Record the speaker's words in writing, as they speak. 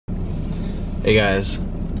Hey guys,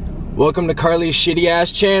 welcome to Karlee's shitty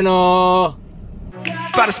ass channel.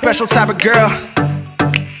 It's about a special type of girl.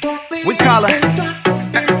 We call her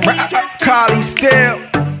KarleeSteel.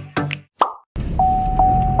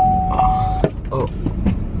 Oh,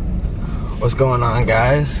 what's going on,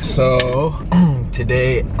 guys? So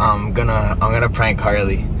today I'm gonna prank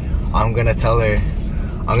Karlee. I'm gonna tell her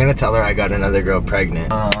I got another girl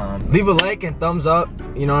pregnant. Leave a like and thumbs up.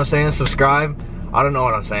 You know what I'm saying? Subscribe. I don't know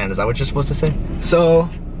what I'm saying. Is that what you're supposed to say? So,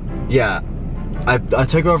 yeah. I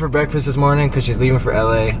took her out for breakfast this morning because she's leaving for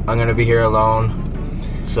LA. I'm gonna be here alone.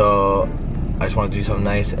 So, I just want to do something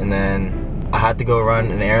nice. And then I had to go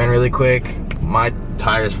run an errand really quick. My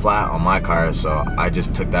tire's flat on my car, so I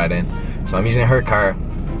just took that in. So I'm using her car.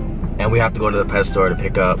 And we have to go to the pet store to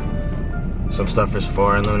pick up some stuff for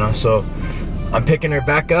Sephora and Luna. So, I'm picking her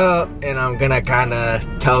back up and I'm gonna kinda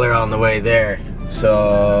tell her on the way there.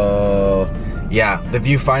 So, yeah, the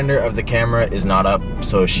viewfinder of the camera is not up,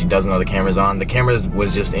 so she doesn't know the camera's on. The camera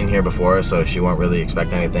was just in here before, so she won't really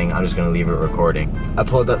expect anything. I'm just gonna leave it recording. I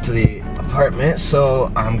pulled up to the apartment, so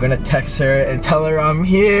I'm gonna text her and tell her I'm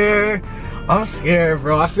here. I'm scared,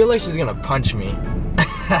 bro. I feel like she's gonna punch me.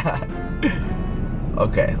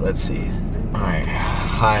 Okay, let's see. All right,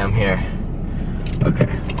 hi, I'm here. Okay,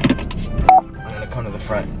 I'm gonna come to the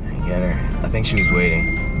front and get her. I think she was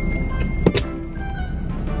waiting.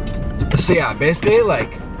 So yeah, basically,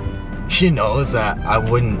 like, she knows that I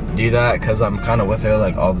wouldn't do that because I'm kind of with her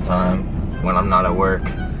like all the time when I'm not at work.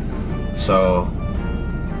 So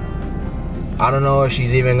I don't know if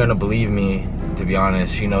she's even gonna believe me, to be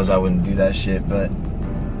honest. She knows I wouldn't do that shit, but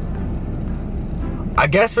I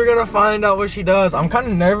guess we're gonna find out what she does. I'm kind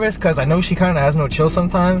of nervous because I know she kind of has no chill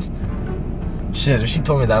sometimes. Shit, if she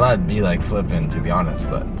told me that, I'd be like flipping, to be honest.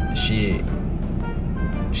 But she's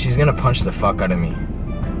gonna punch the fuck out of me.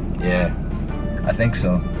 Yeah, I think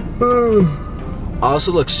so. I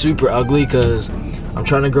also look super ugly because I'm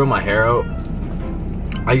trying to grow my hair out.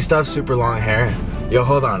 I used to have super long hair. Yo,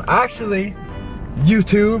 hold on. Actually,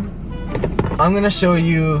 YouTube, I'm gonna show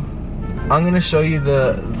you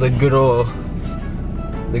the good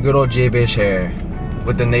old J-Bish hair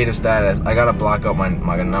with the native status. I gotta block out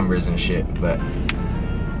my numbers and shit, but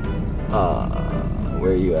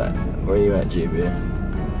where are you at? Where are you at, J-Bish?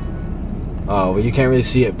 Oh, well, you can't really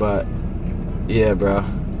see it, but yeah, bro.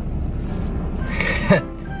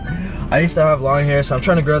 I used to have long hair, so I'm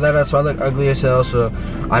trying to grow that out so I look ugly as hell. So,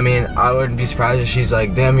 I mean, I wouldn't be surprised if she's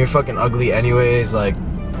like, damn, you're fucking ugly anyways, like,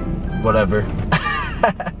 whatever.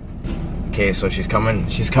 Okay, so she's coming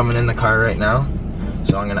in the car right now,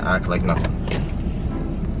 so I'm gonna act like nothing.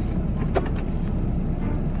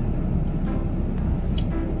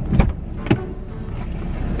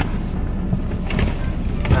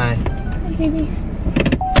 Hi. Baby.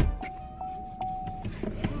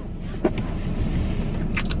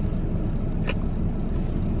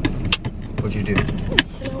 What'd you do?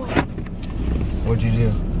 It's snowing. What'd you do?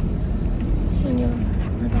 When you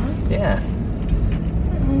were gone? Yeah.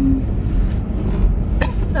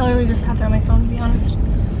 I literally just sat there on my phone, to be honest.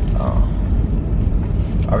 Oh.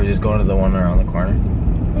 Are we just going to the one around the corner?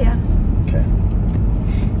 Yeah. Okay.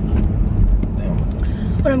 Damn.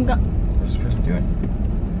 When I'm gone. What's this person doing?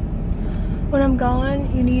 When I'm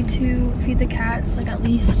gone, you need to feed the cats like at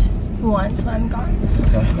least once when I'm gone.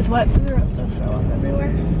 Okay. With wet food or else they'll throw up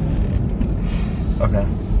everywhere. Okay.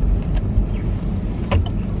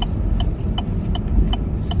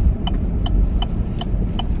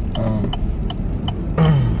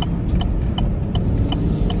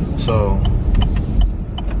 So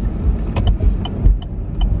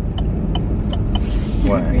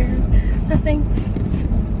what? Nothing.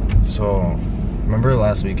 So remember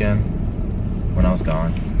last weekend when I was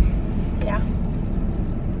gone? Yeah.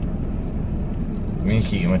 Me and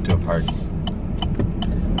Keaton went to a party.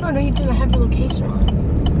 Oh no, you didn't. I have your location on.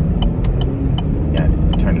 Yeah,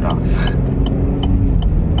 I turned it off.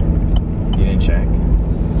 You didn't check?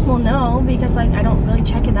 Well, no, because like I don't really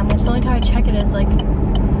check it that much. The only time I check it is like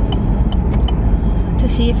to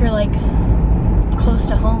see if you're like close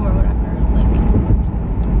to home or whatever. Like,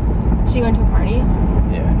 so you went to a party?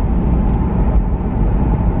 Yeah.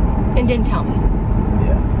 And didn't tell me?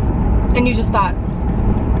 Yeah. And you just thought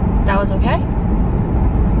that was okay?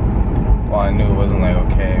 Well, I knew it wasn't like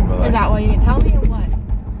okay, but like. Is that why you didn't tell me or what?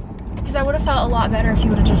 Because I would have felt a lot better if you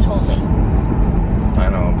would have just told me. I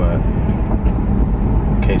know, but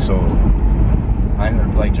okay, so I ended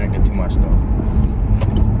up like drinking too much though.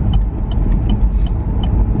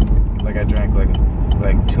 Like I drank like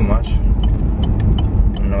too much.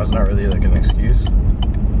 No, it's not really like an excuse.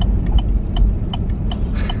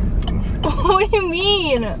 What do you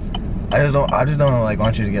mean? I just don't like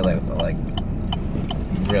want you to get like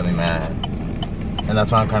really mad. And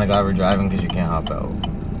that's why I'm kind of glad we're driving, because you can't hop out.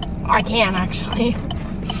 I can, actually.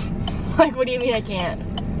 Like, what do you mean I can't?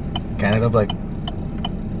 I ended up, like,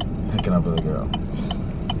 hooking up with a girl.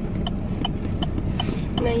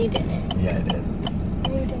 No, you didn't. Yeah, I did.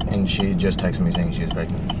 No, you didn't. And she just texted me saying she was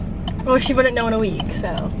pregnant. Well, she wouldn't know in a week,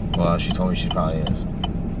 so. Well, she told me she probably is.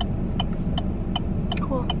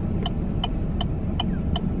 Cool.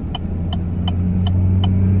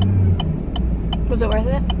 Was it worth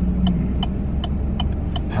it?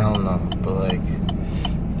 Hell no, but like...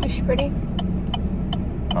 Was she pretty?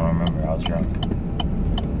 I don't remember, I was drunk.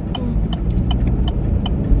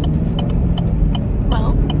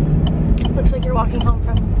 Well, looks like you're walking home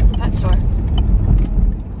from the pet store.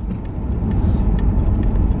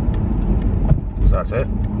 So that's it?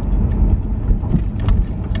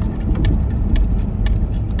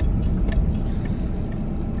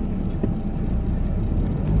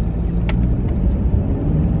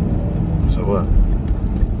 So what?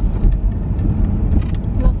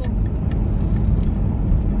 Nothing.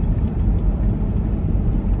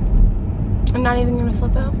 I'm not even gonna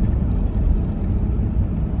flip out.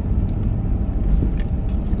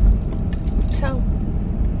 So,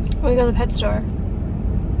 when we go to the pet store,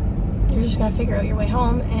 you're just gonna figure out your way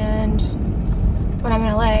home, and when I'm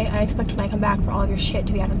in LA, I expect when I come back for all of your shit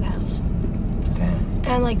to be out of the house. Damn.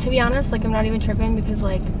 And like, to be honest, like, I'm not even tripping, because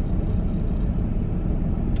like,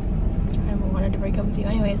 I wanted to break up with you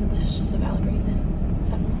anyways, and this is just a valid reason,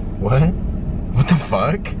 so. What? What the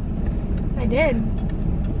fuck? I did.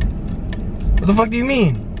 What the fuck do you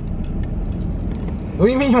mean? What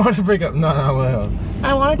do you mean you wanted to break up? No, well.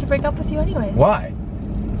 I wanted to break up with you anyway. Why?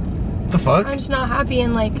 What the fuck? I'm just not happy,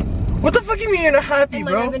 and like, What the fuck you mean you're not happy, and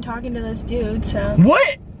like, bro? I've been talking to this dude, so.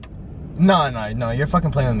 What? No, you're fucking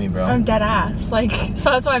playing with me, bro. I'm dead ass. Like, so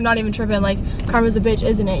that's why I'm not even tripping. Like, karma's a bitch,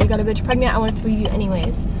 isn't it? You got a bitch pregnant, I wanted to leave you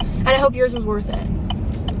anyways. And I hope yours was worth it.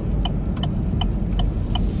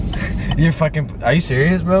 You're fucking, are you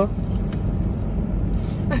serious, bro?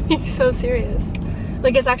 I'm being so serious.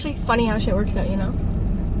 Like, it's actually funny how shit works out, you know?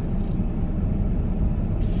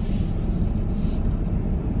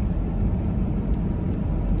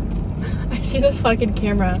 I see the fucking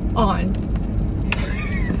camera on.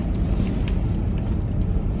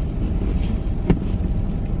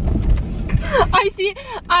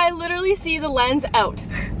 I literally see the lens out.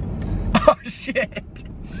 Oh shit.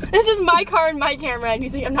 This is my car and my camera, and you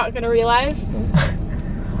think I'm not gonna realize?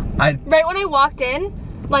 Right when I walked in,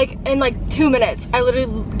 like in like 2 minutes, I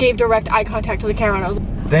literally gave direct eye contact to the camera, and I was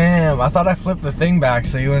like, damn, I thought I flipped the thing back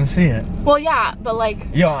so you wouldn't see it. well, yeah, but like,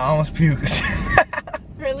 Yo, I almost puked.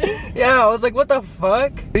 really? Yeah, I was like, what the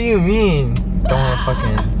fuck? What do you mean? Don't wanna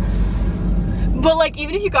fucking... But like,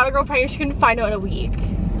 even if you got a girl pregnant, she couldn't find out in a week.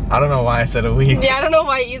 I don't know why I said a week. Yeah, I don't know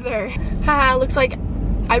why either. Haha, looks like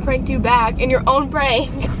I pranked you back in your own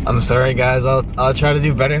prank. I'm sorry guys, I'll try to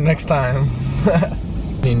do better next time.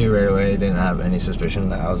 He knew right away, didn't have any suspicion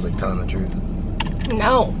that I was like telling the truth.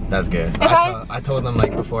 No. That's good. I told them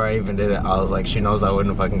like before I even did it, I was like, she knows I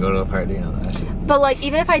wouldn't fucking go to a party, you know that shit. But like,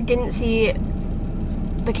 even if I didn't see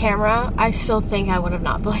the camera, I still think I would have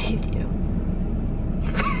not believed you.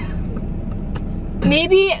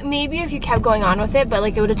 Maybe if you kept going on with it, but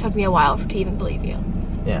like, it would have took me a while to even believe you.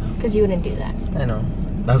 Yeah. Because you wouldn't do that. I know.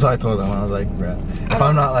 That's what I told them. I was like, bruh, if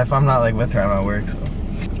I'm not like with her, I'm at work, so.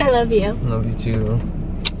 I love you. I love you too.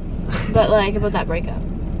 But like, about that breakup.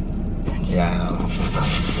 Yeah, I know.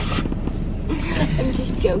 I'm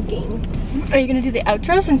just joking. Are you gonna do the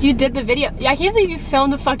outro since you did the video? I can't believe you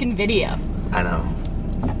filmed the fucking video. I know.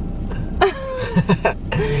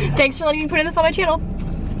 Thanks for letting me put in this on my channel.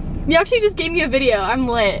 You actually just gave me a video. I'm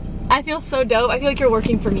lit. I feel so dope. I feel like you're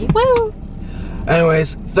working for me. Woo!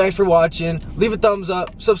 Anyways, thanks for watching. Leave a thumbs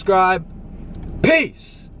up, subscribe.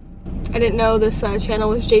 Peace! I didn't know this channel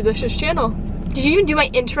was Lillylashes channel. Did you even do my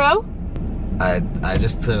intro? I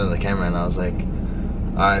just put it on the camera and I was like,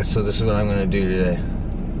 alright, so this is what I'm gonna do today.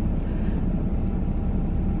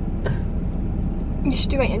 You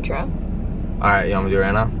should do my intro. Alright, you want me to do it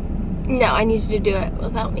right now? No, I need you to do it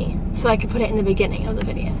without me, so I can put it in the beginning of the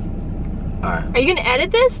video. Alright. Are you gonna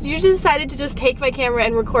edit this? You just decided to just take my camera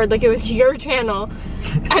and record like it was your channel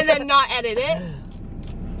and then not edit it?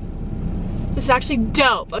 This is actually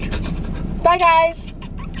dope. Bye guys.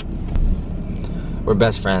 We're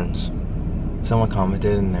best friends. Someone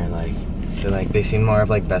commented and they seem more of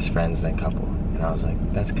like best friends than couple. And I was like,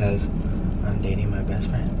 that's because I'm dating my best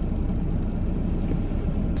friend.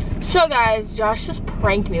 So guys, Josh just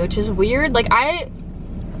pranked me, which is weird. Like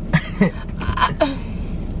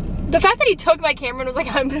The fact that he took my camera and was like,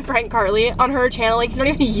 I'm gonna prank Karlee on her channel, like he's not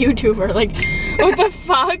even a YouTuber, like what the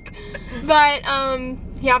fuck? But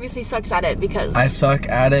he obviously sucks at it because I suck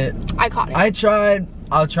at it. I caught it. I tried.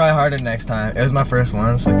 I'll try harder next time. It was my first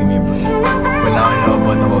one, so give me a break. But now I know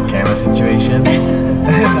about the whole camera situation. And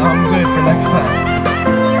now I'm good for next time.